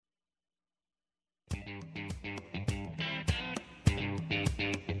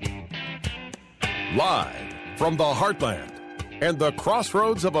Live from the heartland and the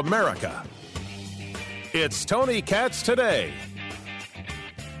crossroads of America, it's Tony Katz Today.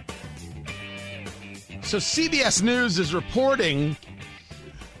 So CBS News is reporting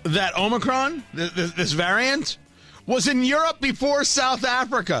that Omicron, this variant, was in Europe before South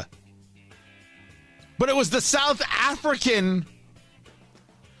Africa. But it was the South African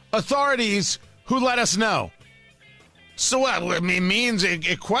authorities who let us know. So what? I mean, it means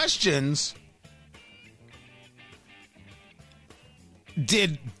it questions,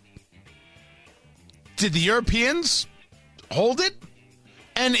 did the Europeans hold it?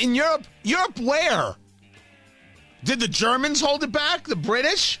 And in Europe where? Did the Germans hold it back? The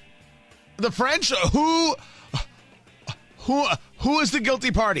British? The French? Who is the guilty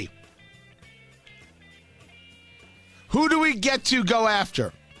party? Who do we get to go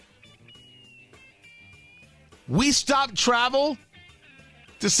after? We stopped travel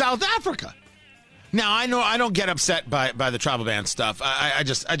to South Africa. Now, I know I don't get upset by the travel ban stuff. I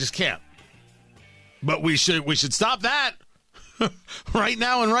just can't. But we should stop that right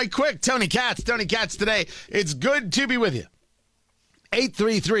now and right quick. Tony Katz Today. It's good to be with you.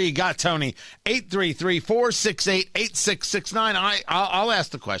 833-GOT-TONY, 833-468-8669. I'll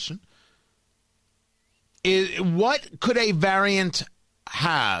ask the question. What could a variant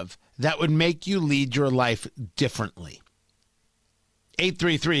have that would make you lead your life differently?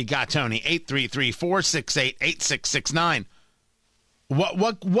 833-GOT-TONY, 833-468-8669.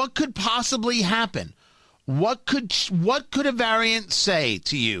 What could possibly happen? What could a variant say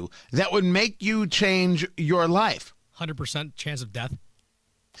to you that would make you change your life? 100% chance of death.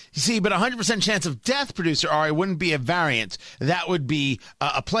 You see, but 100% chance of death, producer Ari, wouldn't be a variant. That would be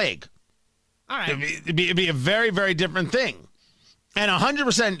a plague. All right. It'd be a very, very different thing. And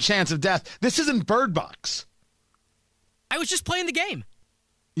 100% chance of death. This isn't Bird Box. I was just playing the game.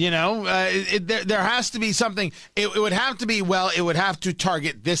 You know, there has to be something. It would have to be, well, it would have to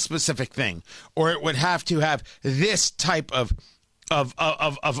target this specific thing, or it would have to have this type of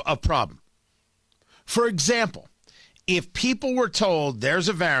problem. For example, if people were told there's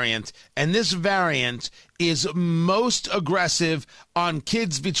a variant and this variant is most aggressive on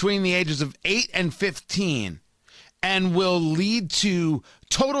kids between the ages of 8 and 15 and will lead to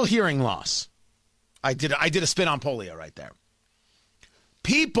total hearing loss. I did a spin on polio right there.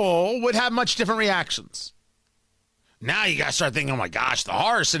 People would have much different reactions. Now you got to start thinking, oh my gosh, the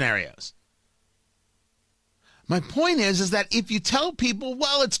horror scenarios. My point is that if you tell people,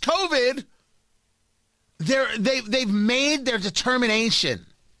 well, it's COVID, they've made their determination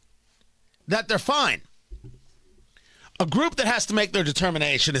that they're fine. A group that has to make their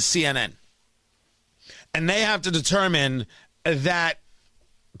determination is CNN. And they have to determine that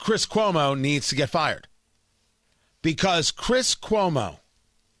Chris Cuomo needs to get fired. Because Chris Cuomo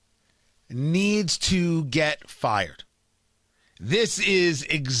needs to get fired. This is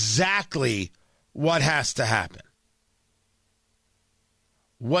exactly what has to happen.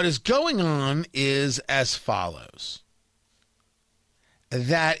 What is going on is as follows.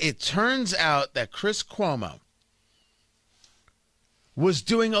 That it turns out that Chris Cuomo was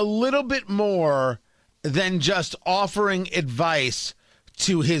doing a little bit more than just offering advice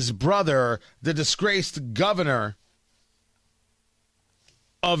to his brother, the disgraced governor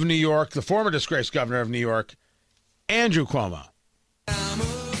of New York, the former disgraced governor of New York, Andrew Cuomo.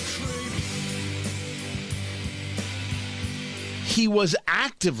 He was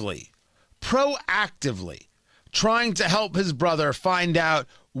proactively trying to help his brother find out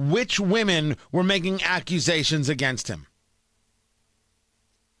which women were making accusations against him.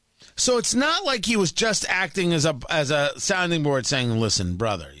 So it's not like he was just acting as a sounding board saying, listen,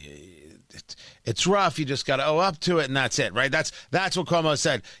 brother, it's rough. You just got to owe up to it, and that's it, right? That's what Cuomo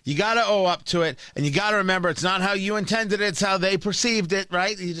said. You got to owe up to it, and you got to remember it's not how you intended it, it's how they perceived it,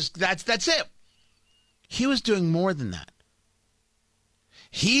 right? That's it. He was doing more than that.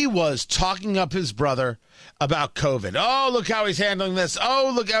 He was talking up his brother about COVID. Oh, look how he's handling this.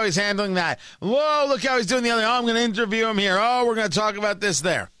 Oh, look how he's handling that. Whoa, look how he's doing the other. Oh, I'm going to interview him here. Oh, we're going to talk about this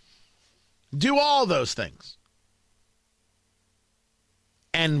there. Do all those things.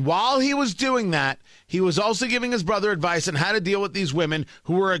 And while he was doing that, he was also giving his brother advice on how to deal with these women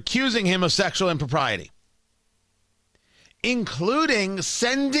who were accusing him of sexual impropriety, including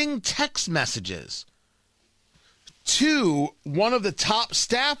sending text messages to one of the top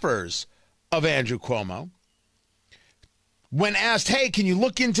staffers of Andrew Cuomo. When asked, hey, can you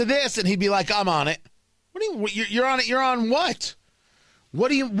look into this? And he'd be like, I'm on it. What do you're on it? You're on what?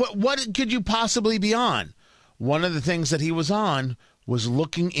 What could you possibly be on? One of the things that he was on was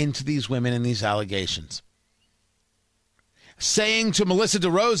looking into these women and these allegations. Saying to Melissa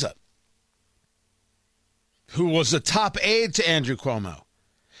DeRosa, who was a top aide to Andrew Cuomo.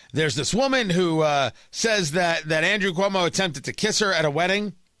 There's this woman who says that Andrew Cuomo attempted to kiss her at a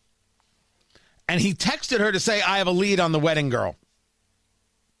wedding, and he texted her to say, I have a lead on the wedding girl.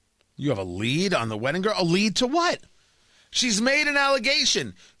 You have a lead on the wedding girl? A lead to what? She's made an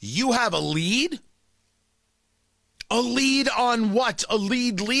allegation. You have a lead? A lead on what? A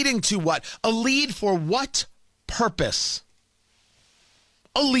lead leading to what? A lead for what purpose?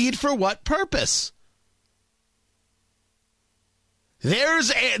 A lead for what purpose? There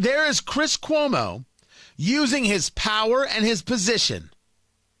is Chris Cuomo using his power and his position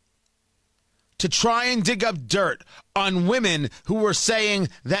to try and dig up dirt on women who were saying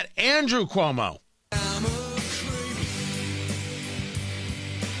that Andrew Cuomo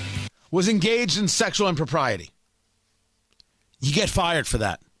was engaged in sexual impropriety. You get fired for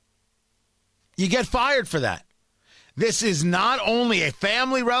that. You get fired for that. This is not only a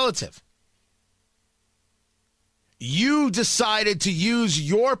family relative. You decided to use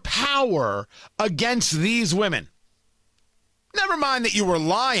your power against these women. Never mind that you were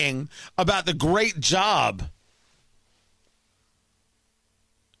lying about the great job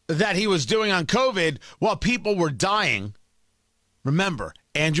that he was doing on COVID while people were dying. Remember,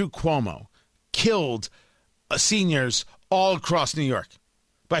 Andrew Cuomo killed seniors all across New York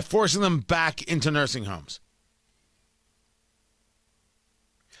by forcing them back into nursing homes.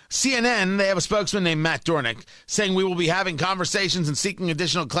 CNN, they have a spokesman named Matt Dornick, saying we will be having conversations and seeking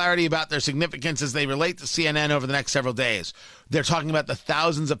additional clarity about their significance as they relate to CNN over the next several days. They're talking about the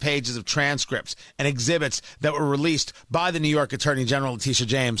thousands of pages of transcripts and exhibits that were released by the New York Attorney General Letitia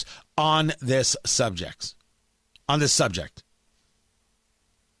James on this subject.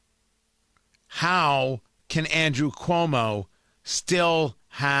 How can Andrew Cuomo still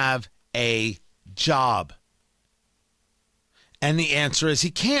have a job? And the answer is he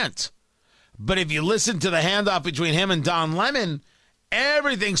can't. But if you listen to the handoff between him and Don Lemon,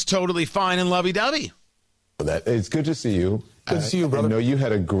 everything's totally fine and lovey-dovey. It's good to see you. Good to see you, brother. I know you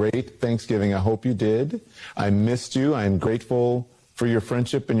had a great Thanksgiving. I hope you did. I missed you. I'm grateful for your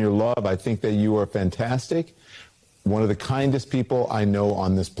friendship and your love. I think that you are fantastic. One of the kindest people I know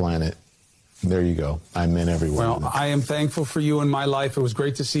on this planet. There you go. I'm in everywhere. Well, I am thankful for you in my life. It was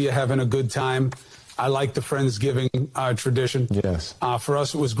great to see you having a good time. I like the Friendsgiving tradition. Yes. For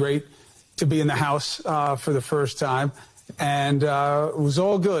us, it was great to be in the house for the first time. And it was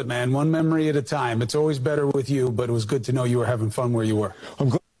all good, man. One memory at a time. It's always better with you, but it was good to know you were having fun where you were.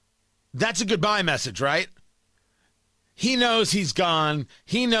 That's a goodbye message, right? He knows he's gone.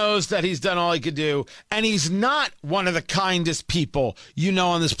 He knows that he's done all he could do. And he's not one of the kindest people you know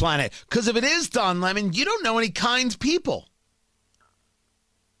on this planet. Because if it is Don Lemon, you don't know any kind people.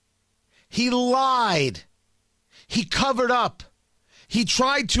 He lied. He covered up. He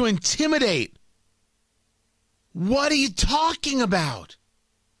tried to intimidate. What are you talking about?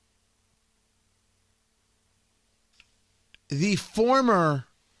 The former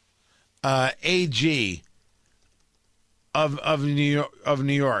AG of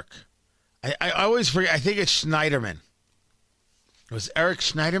New York. I always forget. I think it's Schneiderman. It was Eric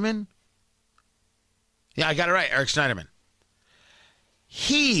Schneiderman? Yeah, I got it right. Eric Schneiderman.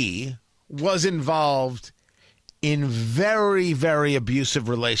 He was involved in very, very abusive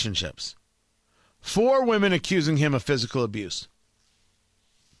relationships. 4 women accusing him of physical abuse.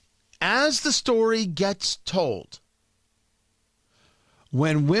 As the story gets told,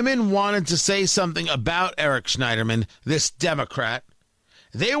 when women wanted to say something about Eric Schneiderman, this Democrat,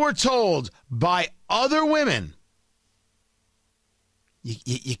 they were told by other women,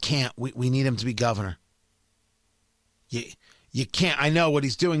 you can't, we need him to be governor. You can't. I know what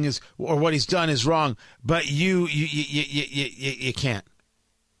he's doing is, or what he's done is wrong, but you can't.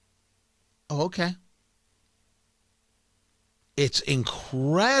 Oh, okay. It's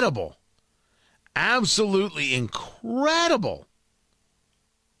incredible. Absolutely incredible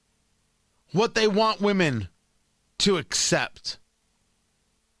what they want women to accept.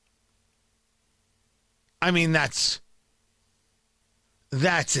 I mean, that's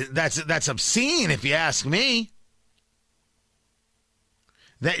obscene if you ask me.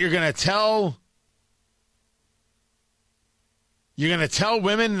 That you're going to tell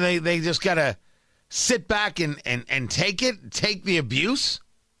women they just got to sit back and take the abuse?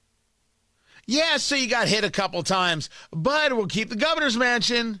 Yeah, so you got hit a couple times, but we'll keep the governor's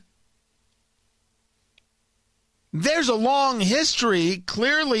mansion. There's a long history,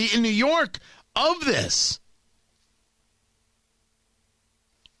 clearly, in New York of this.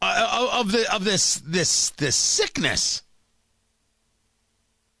 Of this sickness.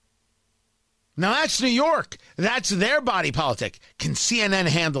 Now, that's New York. That's their body politic. Can CNN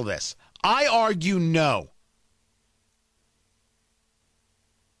handle this? I argue no.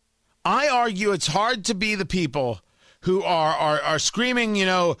 I argue it's hard to be the people who are screaming,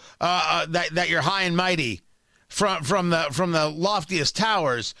 that you're high and mighty from the loftiest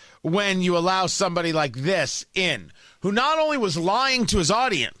towers when you allow somebody like this in, who not only was lying to his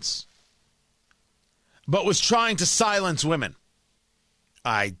audience, but was trying to silence women.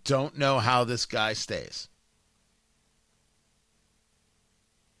 I don't know how this guy stays.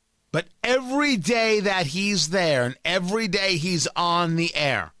 But every day that he's there and every day he's on the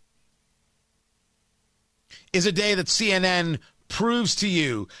air is a day that CNN proves to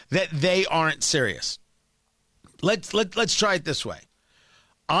you that they aren't serious. Let's try it this way.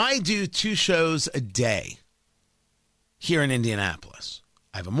 I do 2 shows a day here in Indianapolis.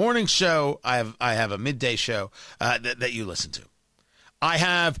 I have a morning show. I have a midday show that you listen to. I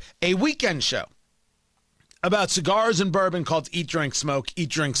have a weekend show about cigars and bourbon called Eat, Drink, Smoke,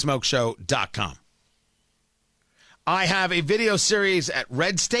 eatdrinksmokeshow.com. I have a video series at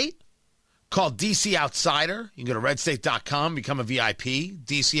Red State called DC Outsider. You can go to redstate.com, become a VIP,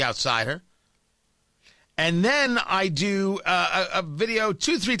 DC Outsider. And then I do a video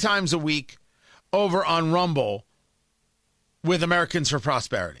 2-3 times a week over on Rumble with Americans for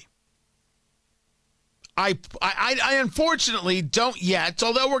Prosperity. I unfortunately don't yet,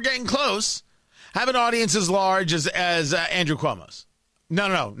 although we're getting close, have an audience as large as Andrew Cuomo's.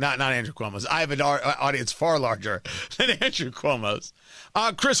 No, not Andrew Cuomo's. I have an audience far larger than Andrew Cuomo's.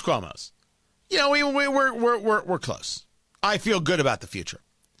 Chris Cuomo's. We're close. I feel good about the future.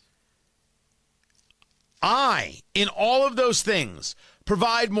 I, in all of those things,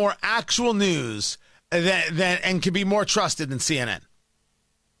 provide more actual news than and can be more trusted than CNN.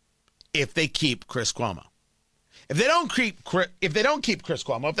 If they keep Chris Cuomo. If they don't keep Chris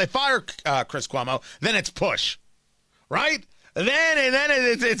Cuomo, if they fire Chris Cuomo, then it's push, right? Then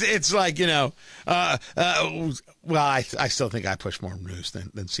it's like, I still think I push more news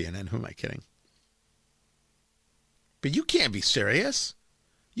than CNN. Who am I kidding? But you can't be serious.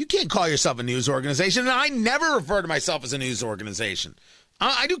 You can't call yourself a news organization. And I never refer to myself as a news organization.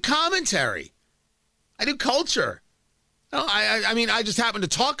 I do commentary. I do culture. No, I just happen to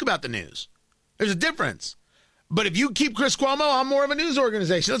talk about the news. There's a difference. But if you keep Chris Cuomo, I'm more of a news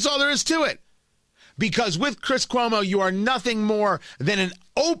organization. That's all there is to it. Because with Chris Cuomo, you are nothing more than an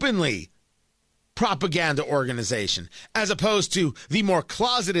openly propaganda organization, as opposed to the more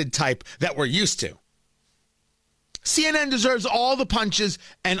closeted type that we're used to. CNN deserves all the punches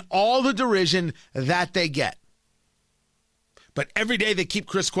and all the derision that they get. But every day they keep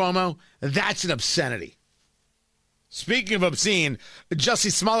Chris Cuomo, that's an obscenity. Speaking of obscene, the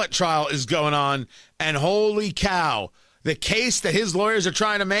Jussie Smollett trial is going on, and holy cow, the case that his lawyers are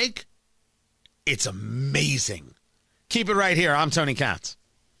trying to make, it's amazing. Keep it right here. I'm Tony Katz.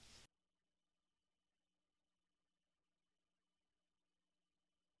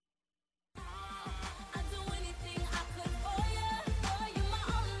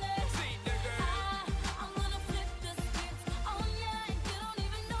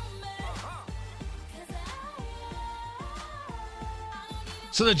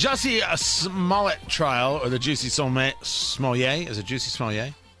 So the Jussie Smollett trial, or the Juicy Smollett, is it Juicy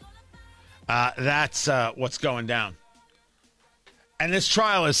Smollett? That's what's going down. And this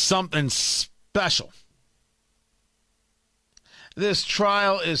trial is something special. This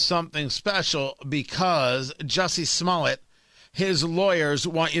trial is something special because Jussie Smollett, his lawyers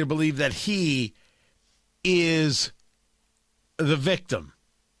want you to believe that he is the victim.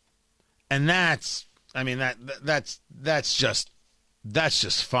 And that's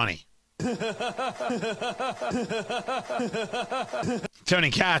just funny.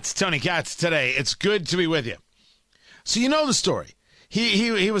 Tony Katz today. It's good to be with you. So you know the story.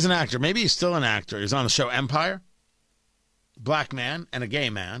 He was an actor. Maybe he's still an actor. He was on the show Empire. Black man and a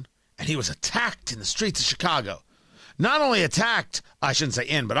gay man. And he was attacked in the streets of Chicago. Not only attacked, I shouldn't say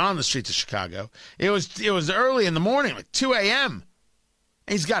in, but on the streets of Chicago. It was early in the morning, like 2 a.m.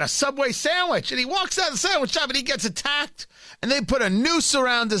 And he's got a Subway sandwich. And he walks out of the sandwich shop and he gets attacked. And they put a noose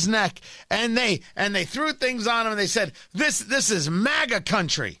around his neck, and they threw things on him, and they said, this is MAGA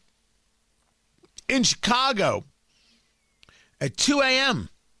country in Chicago at 2 a.m.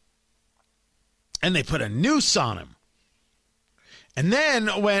 And they put a noose on him. And then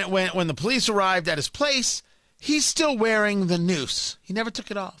when the police arrived at his place, he's still wearing the noose. He never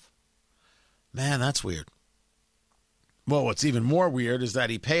took it off. Man, that's weird. Well, what's even more weird is that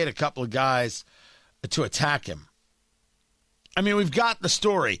he paid a couple of guys to attack him. I mean, we've got the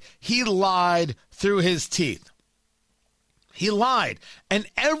story. He lied through his teeth. He lied. And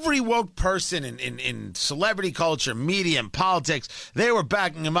every woke person in celebrity culture, media, and politics, they were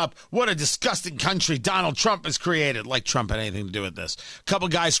backing him up. What a disgusting country Donald Trump has created. Like Trump had anything to do with this. A couple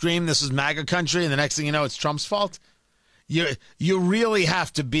guys screamed this was MAGA country, and the next thing you know, it's Trump's fault. You really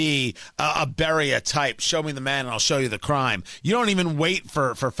have to be a Beria type. Show me the man and I'll show you the crime. You don't even wait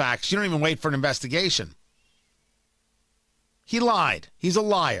for facts. You don't even wait for an investigation. He lied. He's a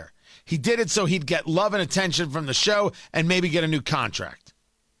liar. He did it so he'd get love and attention from the show and maybe get a new contract.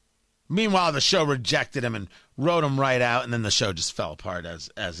 Meanwhile, the show rejected him and wrote him right out, and then the show just fell apart as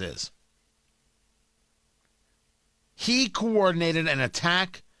is. He coordinated an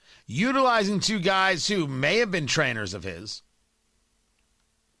attack utilizing two guys who may have been trainers of his,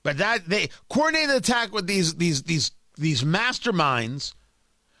 but that they coordinated the attack with these masterminds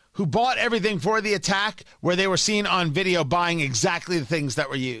who bought everything for the attack, where they were seen on video buying exactly the things that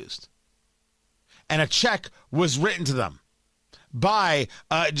were used. And a check was written to them by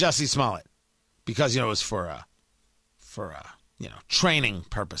Jussie Smollett because, it was for training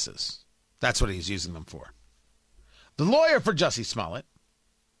purposes. That's what he's using them for. The lawyer for Jussie Smollett,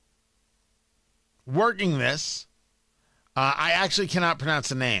 working this, I actually cannot pronounce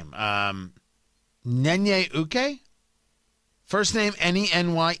the name. Nenye Uke? First name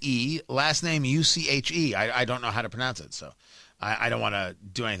Nenye, last name Uche. I don't know how to pronounce it, so I don't want to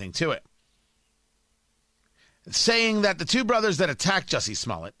do anything to it. Saying that the two brothers that attacked Jussie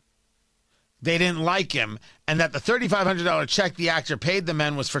Smollett, they didn't like him, and that the $3,500 check the actor paid the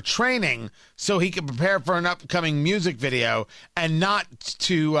men was for training so he could prepare for an upcoming music video and not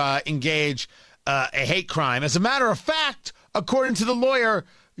to engage a hate crime. As a matter of fact, according to the lawyer,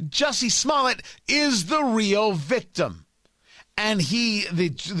 Jussie Smollett is the real victim. And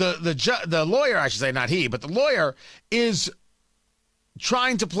the lawyer, I should say, not he, but the lawyer is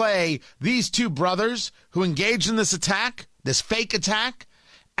trying to play these two brothers who engaged in this attack, this fake attack,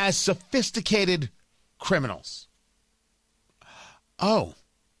 as sophisticated criminals. Oh.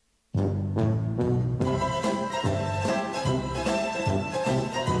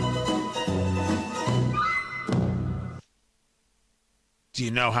 Do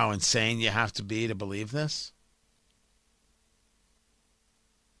you know how insane you have to be to believe this?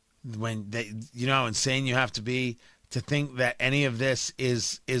 You know how insane you have to be to think that any of this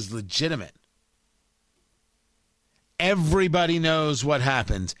is legitimate. Everybody knows what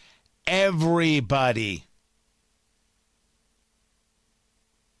happened. Everybody.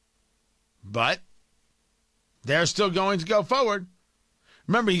 But they're still going to go forward.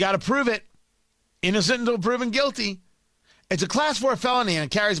 Remember, you got to prove it. Innocent until proven guilty. It's a class 4 felony and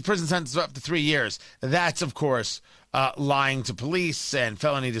it carries a prison sentence of up to 3 years. That's, of course, lying to police and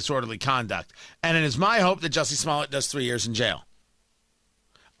felony disorderly conduct. And it is my hope that Jussie Smollett does 3 years in jail.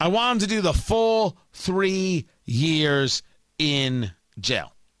 I want him to do the full 3 years in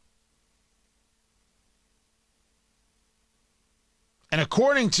jail. And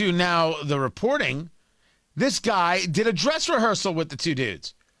according to now the reporting, this guy did a dress rehearsal with the two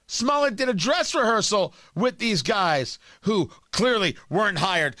dudes. Smollett did a dress rehearsal with these guys who clearly weren't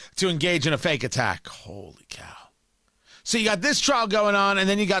hired to engage in a fake attack. Holy cow. So you got this trial going on, and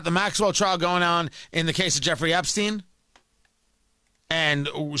then you got the Maxwell trial going on in the case of Jeffrey Epstein. And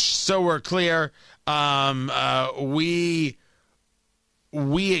so we're clear, we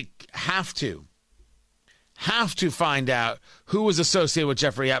have to find out who was associated with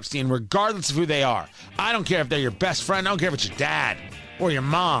Jeffrey Epstein, regardless of who they are. I don't care if they're your best friend. I don't care if it's your dad or your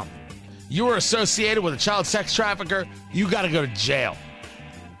mom. You were associated with a child sex trafficker, you got to go to jail.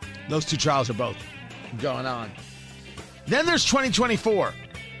 Those two trials are both going on. Then there's 2024.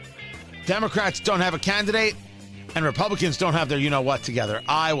 Democrats don't have a candidate, and Republicans don't have their you-know-what together.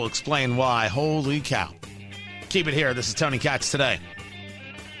 I will explain why. Holy cow. Keep it here. This is Tony Katz Today.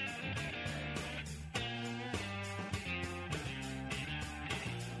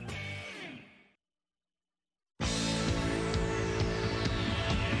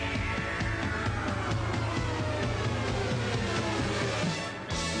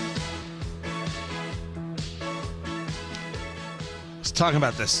 Talking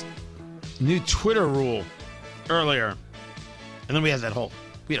about this new Twitter rule earlier, and then we had a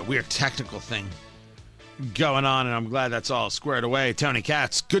weird technical thing going on, and I'm glad that's all squared away. Tony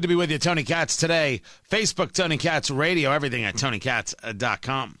Katz, good to be with you. Tony Katz Today, Facebook, Tony Katz Radio, everything at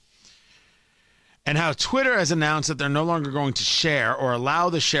TonyKatz.com. And how Twitter has announced that they're no longer going to share or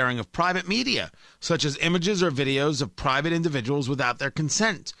allow the sharing of private media, such as images or videos of private individuals without their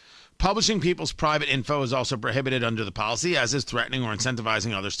consent. Publishing people's private info is also prohibited under the policy, as is threatening or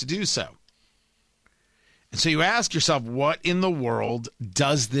incentivizing others to do so. And so you ask yourself, what in the world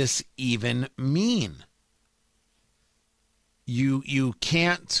does this even mean? you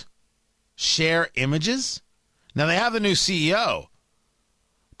can't share images? Now, they have the new CEO,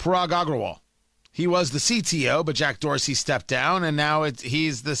 Parag Agrawal. He was the CTO, but Jack Dorsey stepped down, and now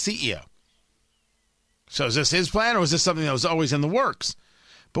he's the CEO. So is this his plan, or was this something that was always in the works?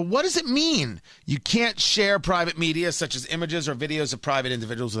 But what does it mean? You can't share private media, such as images or videos of private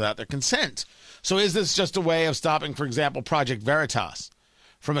individuals, without their consent. So is this just a way of stopping, for example, Project Veritas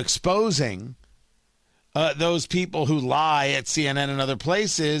from exposing those people who lie at CNN and other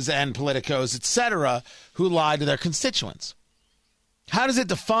places and Politicos, etc., who lie to their constituents? How does it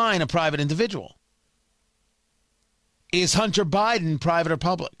define a private individual? Is Hunter Biden private or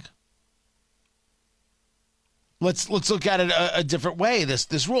public? Let's look at it a different way,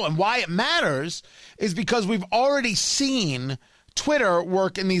 this rule. And why it matters is because we've already seen Twitter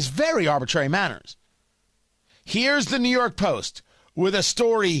work in these very arbitrary manners. Here's the New York Post with a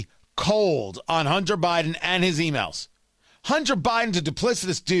story cold on Hunter Biden and his emails. Hunter Biden's a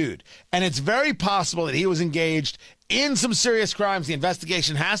duplicitous dude, and it's very possible that he was engaged in some serious crimes. The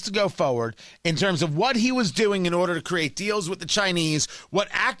investigation has to go forward in terms of what he was doing in order to create deals with the Chinese, what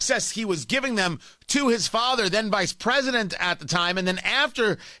access he was giving them to his father, then vice president at the time, and then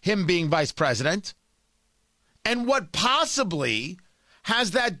after him being vice president, and what possibly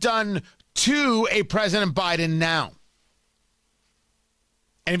has that done to a President Biden now.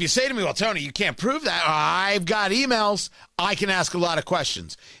 And if you say to me, well, Tony, you can't prove that, I've got emails. I can ask a lot of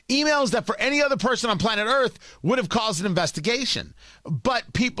questions. Emails that for any other person on planet Earth would have caused an investigation.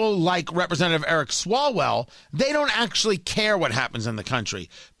 But people like Representative Eric Swalwell, they don't actually care what happens in the country.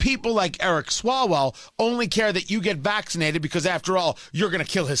 People like Eric Swalwell only care that you get vaccinated because, after all, you're going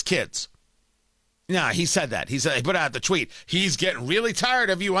to kill his kids. Yeah, he said that. He put out the tweet. He's getting really tired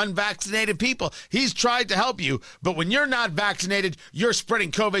of you unvaccinated people. He's tried to help you, but when you're not vaccinated, you're spreading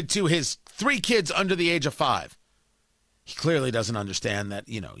COVID to his 3 kids under the age of 5. He clearly doesn't understand that,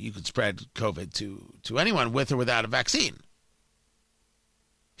 you could spread COVID to anyone with or without a vaccine.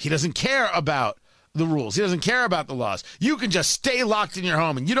 He doesn't care about the rules. He doesn't care about the laws. You can just stay locked in your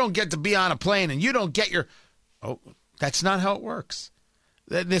home, and you don't get to be on a plane, and you don't get your... Oh, that's not how it works.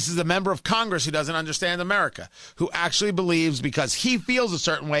 This is a member of Congress who doesn't understand America, who actually believes because he feels a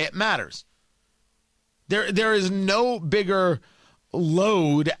certain way, it matters. There is no bigger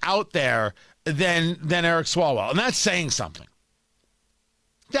load out there than Eric Swalwell, and that's saying something.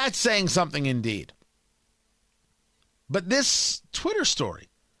 That's saying something indeed. But this Twitter story,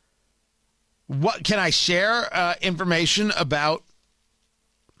 what can I share information about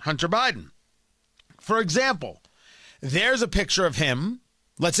Hunter Biden? For example, there's a picture of him.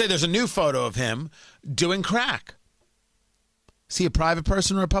 Let's say there's a new photo of him doing crack. Is he a private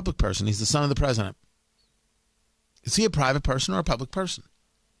person or a public person? He's the son of the president. Is he a private person or a public person?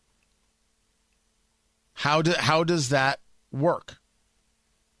 How does that work?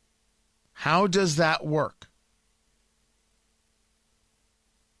 How does that work?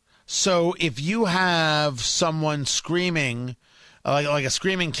 So if you have someone screaming, like a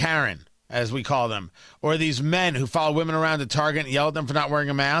screaming Karen, as we call them, or these men who follow women around at Target and yell at them for not wearing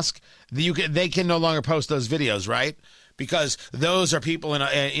a mask, they can no longer post those videos, right? Because those are people,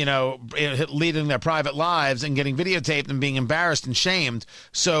 leading their private lives and getting videotaped and being embarrassed and shamed.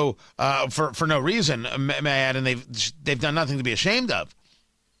 So for no reason, may I add, and they've done nothing to be ashamed of.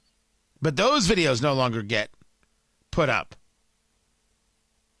 But those videos no longer get put up.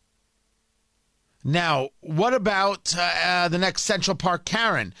 Now, what about the next Central Park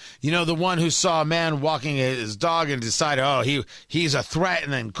Karen? The one who saw a man walking his dog and decided, he's a threat,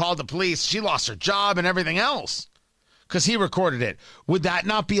 and then called the police. She lost her job and everything else because he recorded it. Would that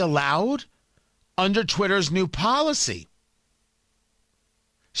not be allowed under Twitter's new policy?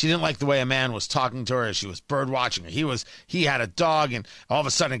 She didn't like the way a man was talking to her as she was bird watching her. He had a dog, and all of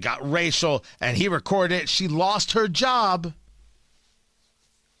a sudden it got racial, and he recorded it. She lost her job.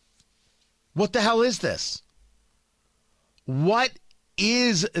 What the hell is this? What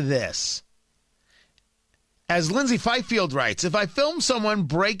is this? As Lindsay Fifield writes, if I film someone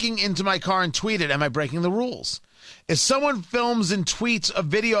breaking into my car and tweet it, am I breaking the rules? If someone films and tweets a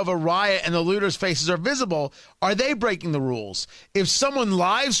video of a riot and the looters' faces are visible, are they breaking the rules? If someone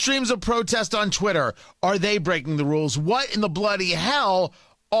live streams a protest on Twitter, are they breaking the rules? What in the bloody hell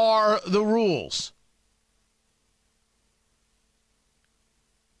are the rules?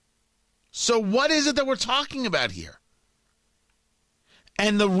 So what is it that we're talking about here?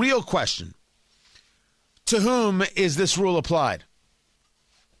 And the real question, to whom is this rule applied?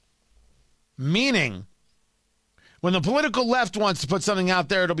 Meaning, when the political left wants to put something out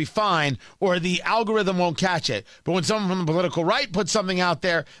there, it'll be fine, or the algorithm won't catch it. But when someone from the political right puts something out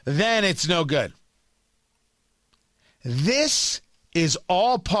there, then it's no good. This is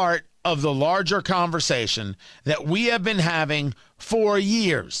all part of the larger conversation that we have been having for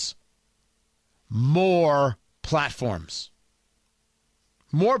years. More platforms.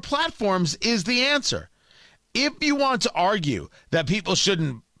 More platforms is the answer. If you want to argue that people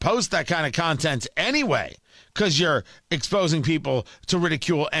shouldn't post that kind of content anyway, because you're exposing people to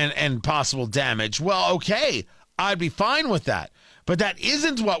ridicule and possible damage, well, okay, I'd be fine with that. But that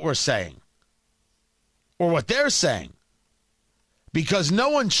isn't what we're saying, or what they're saying, because no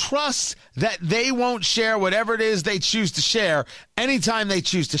one trusts that they won't share whatever it is they choose to share anytime they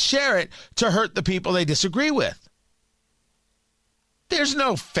choose to share it to hurt the people they disagree with. There's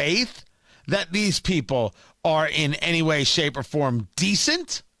no faith that these people are in any way, shape, or form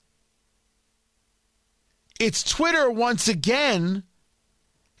decent. It's Twitter once again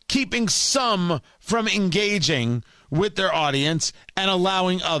keeping some from engaging with their audience and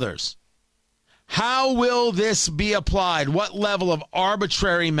allowing others. How will this be applied? What level of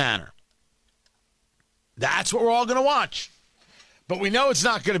arbitrary manner? That's what we're all going to watch. But we know it's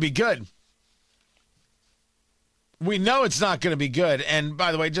not going to be good. We know it's not going to be good. And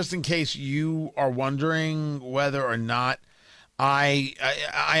by the way, just in case you are wondering whether or not I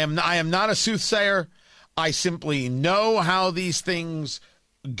am not a soothsayer, I simply know how these things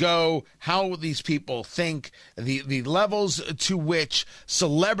go, how these people think, the levels to which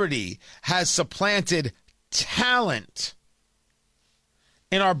celebrity has supplanted talent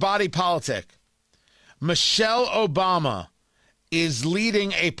in our body politic. Michelle Obama is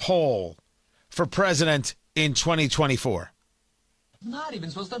leading a poll for president in 2024. Not even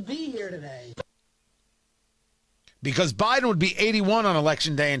supposed to be here today. Because Biden would be 81 on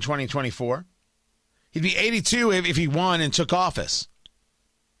election day in 2024. He'd be 82 if he won and took office.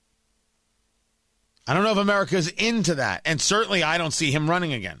 I don't know if America's into that. And certainly I don't see him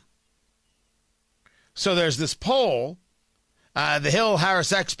running again. So there's this poll, the Hill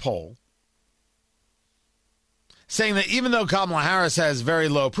Harris X poll, saying that even though Kamala Harris has very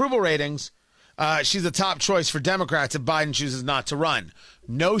low approval ratings, she's a top choice for Democrats if Biden chooses not to run.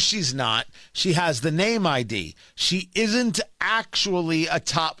 No, she's not. She has the name ID. She isn't actually a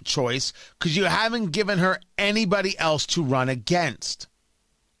top choice because you haven't given her anybody else to run against.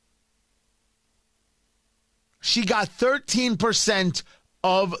 She got 13%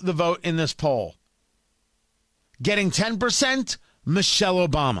 of the vote in this poll. Getting 10%, Michelle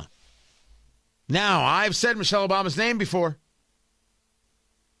Obama. Now, I've said Michelle Obama's name before.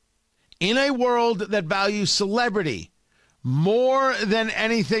 In a world that values celebrity more than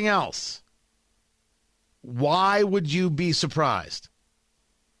anything else, why would you be surprised?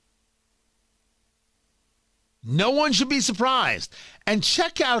 No one should be surprised. And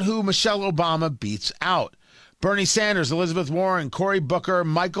check out who Michelle Obama beats out. Bernie Sanders, Elizabeth Warren, Cory Booker,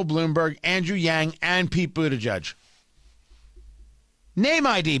 Michael Bloomberg, Andrew Yang, and Pete Buttigieg. Name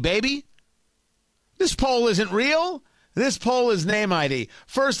ID, baby. This poll isn't real. This poll is name ID.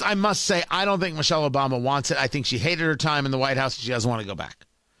 First, I must say, I don't think Michelle Obama wants it. I think she hated her time in the White House and she doesn't want to go back.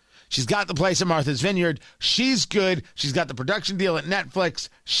 She's got the place at Martha's Vineyard. She's good. She's got the production deal at Netflix.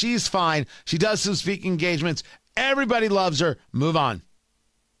 She's fine. She does some speaking engagements. Everybody loves her. Move on.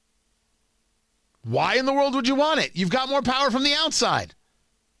 Why in the world would you want it? You've got more power from the outside.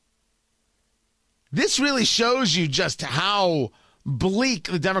 This really shows you just how bleak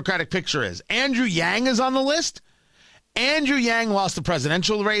the Democratic picture is. Andrew Yang is on the list. Andrew Yang lost the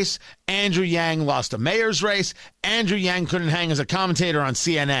presidential race. Andrew Yang lost a mayor's race. Andrew Yang couldn't hang as a commentator on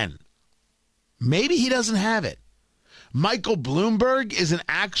CNN. Maybe he doesn't have it. Michael Bloomberg is an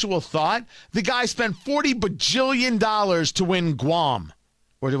actual thought. The guy spent $40 bajillion to win Guam.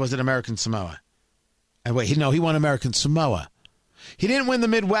 Or was it American Samoa? And wait, he won American Samoa. He didn't win the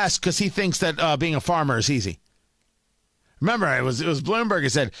Midwest because he thinks that being a farmer is easy. Remember, it was Bloomberg who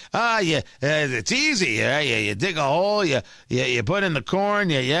said, it's easy. You dig a hole, you put in the corn,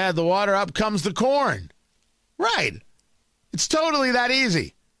 you add the water, up comes the corn. Right. It's totally that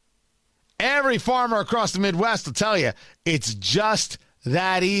easy. Every farmer across the Midwest will tell you it's just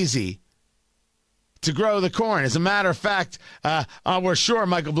that easy to grow the corn. As a matter of fact, we're sure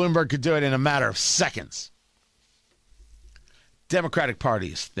Michael Bloomberg could do it in a matter of seconds. Democratic Party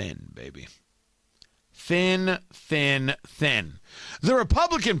is thin, baby. Thin, thin, thin. The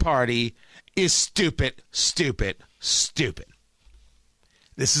Republican Party is stupid, stupid, stupid.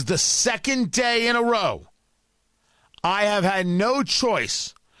 This is the second day in a row I have had no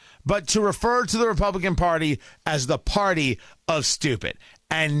choice but to refer to the Republican Party as the party of stupid.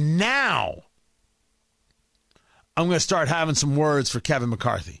 And now I'm going to start having some words for Kevin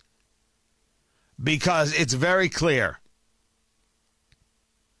McCarthy because it's very clear,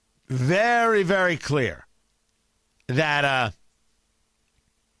 very, very clear that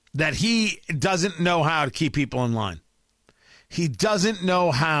he doesn't know how to keep people in line. He doesn't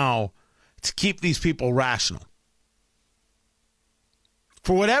know how to keep these people rational.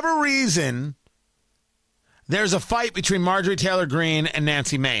 For whatever reason, there's a fight between Marjorie Taylor Greene and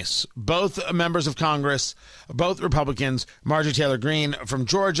Nancy Mace, both members of Congress, both Republicans. Marjorie Taylor Greene from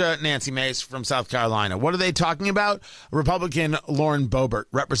Georgia, Nancy Mace from South Carolina. What are they talking about? Republican Lauren Boebert,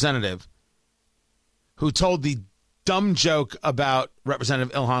 representative, who told the dumb joke about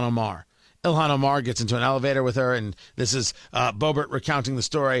Representative Ilhan Omar. Ilhan Omar gets into an elevator with her, and this is Boebert recounting the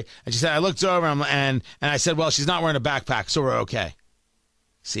story. And she said, I looked over and I said, well, she's not wearing a backpack, so we're okay.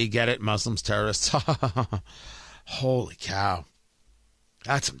 See, get it? Muslims, terrorists. Holy cow.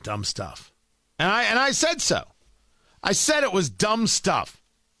 That's some dumb stuff. And I said so. I said it was dumb stuff.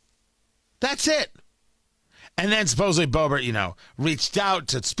 That's it. And then supposedly Boebert, reached out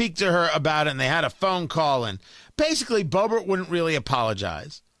to speak to her about it, and they had a phone call, and basically Boebert wouldn't really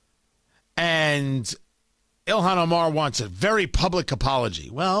apologize. And Ilhan Omar wants a very public apology.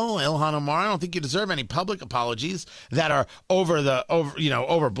 Well, Ilhan Omar, I don't think you deserve any public apologies that are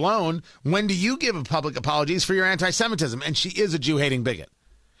overblown. When do you give public apologies for your anti-Semitism? And she is a Jew-hating bigot.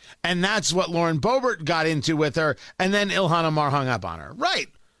 And that's what Lauren Boebert got into with her, and then Ilhan Omar hung up on her. Right.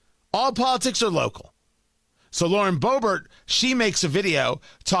 All politics are local. So Lauren Boebert, she makes a video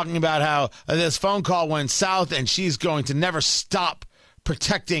talking about how this phone call went south and she's going to never stop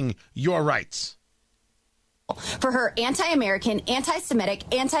protecting your rights. For her anti-American,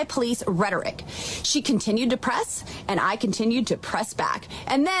 anti-Semitic, anti-police rhetoric. She continued to press, and I continued to press back.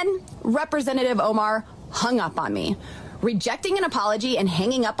 And then Representative Omar hung up on me. Rejecting an apology and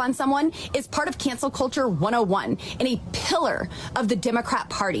hanging up on someone is part of cancel culture 101 and a pillar of the Democrat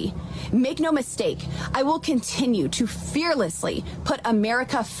Party. Make no mistake, I will continue to fearlessly put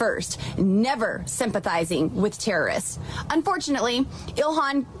America first, never sympathizing with terrorists. Unfortunately,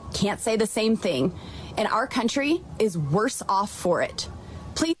 Ilhan can't say the same thing, and our country is worse off for it.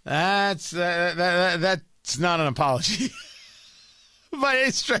 Please. That's not an apology by any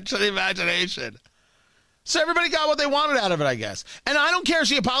stretch of the imagination. So everybody got what they wanted out of it, I guess. And I don't care if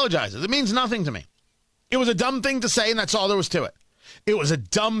she apologizes. It means nothing to me. It was a dumb thing to say, and that's all there was to it. It was a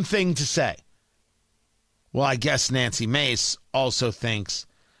dumb thing to say. Well, I guess Nancy Mace also thinks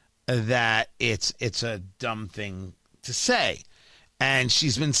that it's a dumb thing to say. And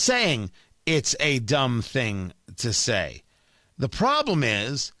she's been saying it's a dumb thing to say. The problem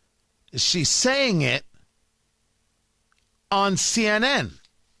is she's saying it on CNN.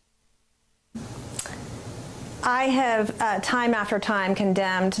 I have time after time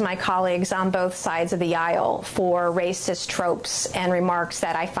condemned my colleagues on both sides of the aisle for racist tropes and remarks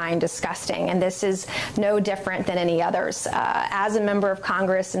that I find disgusting. And this is no different than any others. As a member of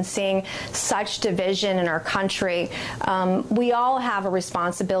Congress and seeing such division in our country, we all have a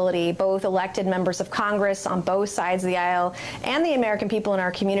responsibility, both elected members of Congress on both sides of the aisle and the American people in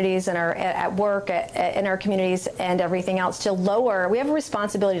our communities and at work, in our communities and everything else, we have a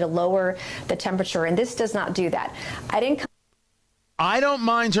responsibility to lower the temperature. And this does not do that. I don't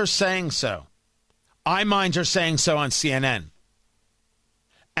mind her saying so. I mind her saying so on CNN.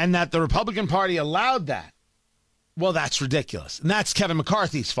 And that the Republican Party allowed that. Well, that's ridiculous. And that's Kevin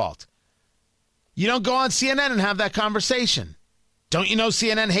McCarthy's fault. You don't go on CNN and have that conversation. Don't you know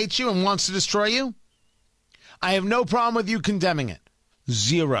CNN hates you and wants to destroy you? I have no problem with you condemning it.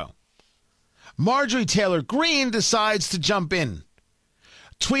 Zero. Marjorie Taylor Greene decides to jump in,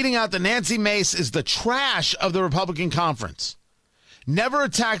 tweeting out that Nancy Mace is the trash of the Republican conference. Never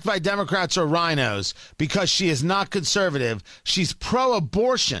attacked by Democrats or rhinos because she is not conservative. She's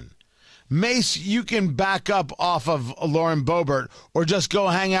pro-abortion. Mace, you can back up off of Lauren Boebert or just go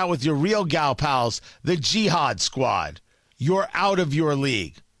hang out with your real gal pals, the Jihad Squad. You're out of your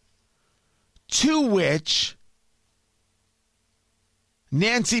league. To which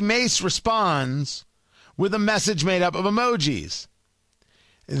Nancy Mace responds with a message made up of emojis.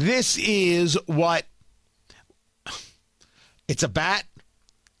 This is what, it's a bat,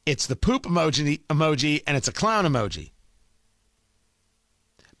 it's the poop emoji, and it's a clown emoji.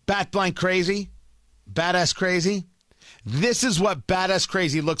 Bat blank crazy, badass crazy. This is what badass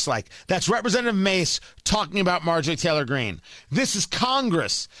crazy looks like. That's Representative Mace talking about Marjorie Taylor Greene. This is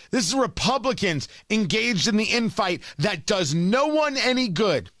Congress. This is Republicans engaged in the infight that does no one any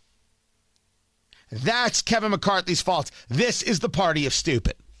good. That's Kevin McCarthy's fault. This is the party of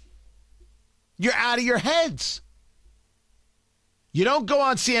stupid. You're out of your heads. You don't go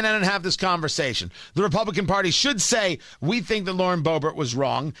on CNN and have this conversation. The Republican Party should say, we think that Lauren Boebert was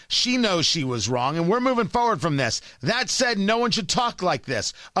wrong. She knows she was wrong, and we're moving forward from this. That said, no one should talk like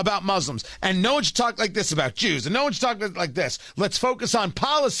this about Muslims, and no one should talk like this about Jews, and no one should talk like this. Let's focus on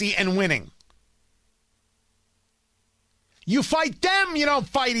policy and winning. You fight them, you don't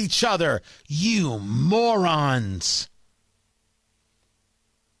fight each other. You morons.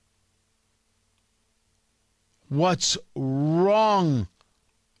 What's wrong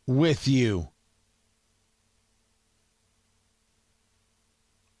with you?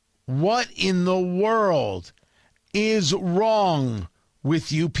 What in the world is wrong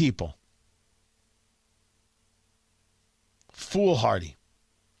with you people? Foolhardy.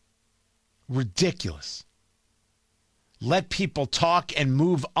 Ridiculous. Let people talk and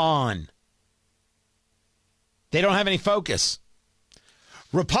move on. They don't have any focus.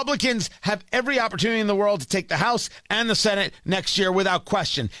 Republicans have every opportunity in the world to take the House and the Senate next year without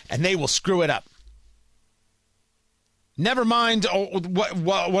question, and they will screw it up. Never mind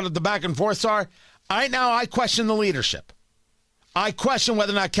what the back and forths are. Right now, I question the leadership. I question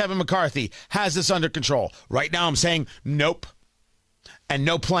whether or not Kevin McCarthy has this under control. Right now, I'm saying nope, and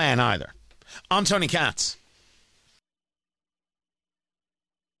no plan either. I'm Tony Katz.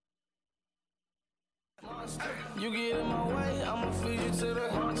 You get in my way, I'ma feed you to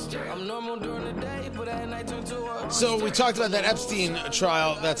the I'm normal during the day, but at night turn to a So we talked about that Epstein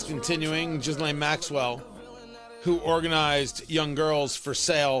trial that's continuing. Ghislaine Maxwell, who organized young girls for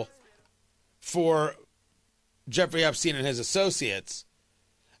sale for Jeffrey Epstein and his associates.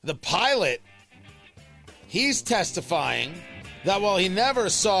 The pilot, he's testifying that while he never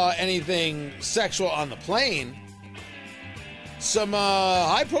saw anything sexual on the plane, some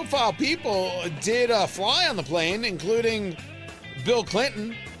high-profile people did fly on the plane, including Bill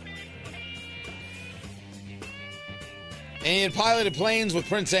Clinton. And he had piloted planes with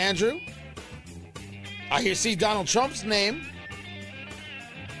Prince Andrew. I see Donald Trump's name.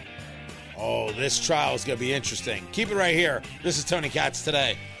 Oh, this trial is going to be interesting. Keep it right here. This is Tony Katz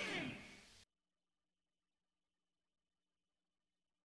Today.